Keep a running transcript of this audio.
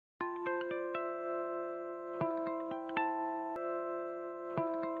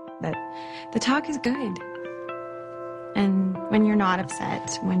that the talk is good. And when you're not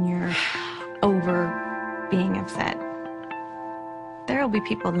upset, when you're over being upset, there will be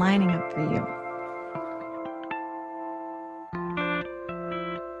people lining up for you.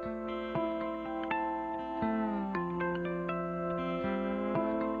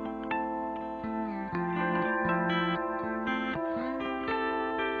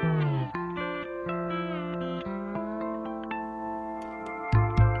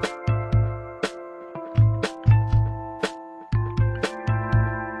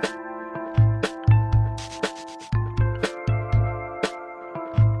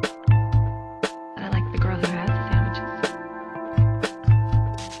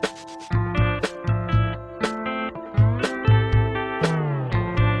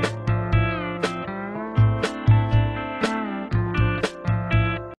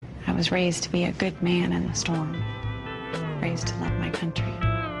 I was raised to be a good man in the storm, raised to love my country,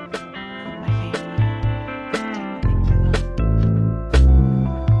 love my family, protect the things I love.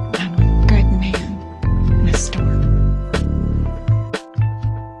 I'm a good man in a storm.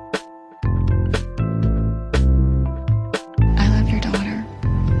 I love your daughter,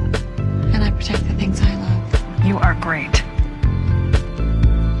 and I protect the things I love. You are great.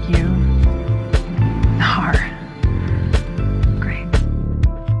 You are great.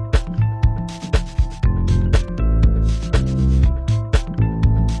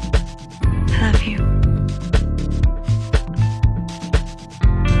 I love you.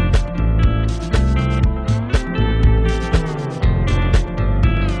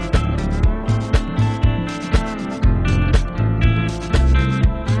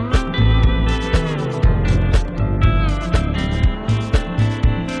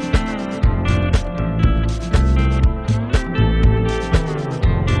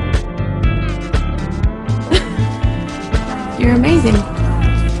 You're amazing.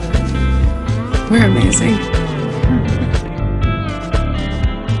 We're amazing.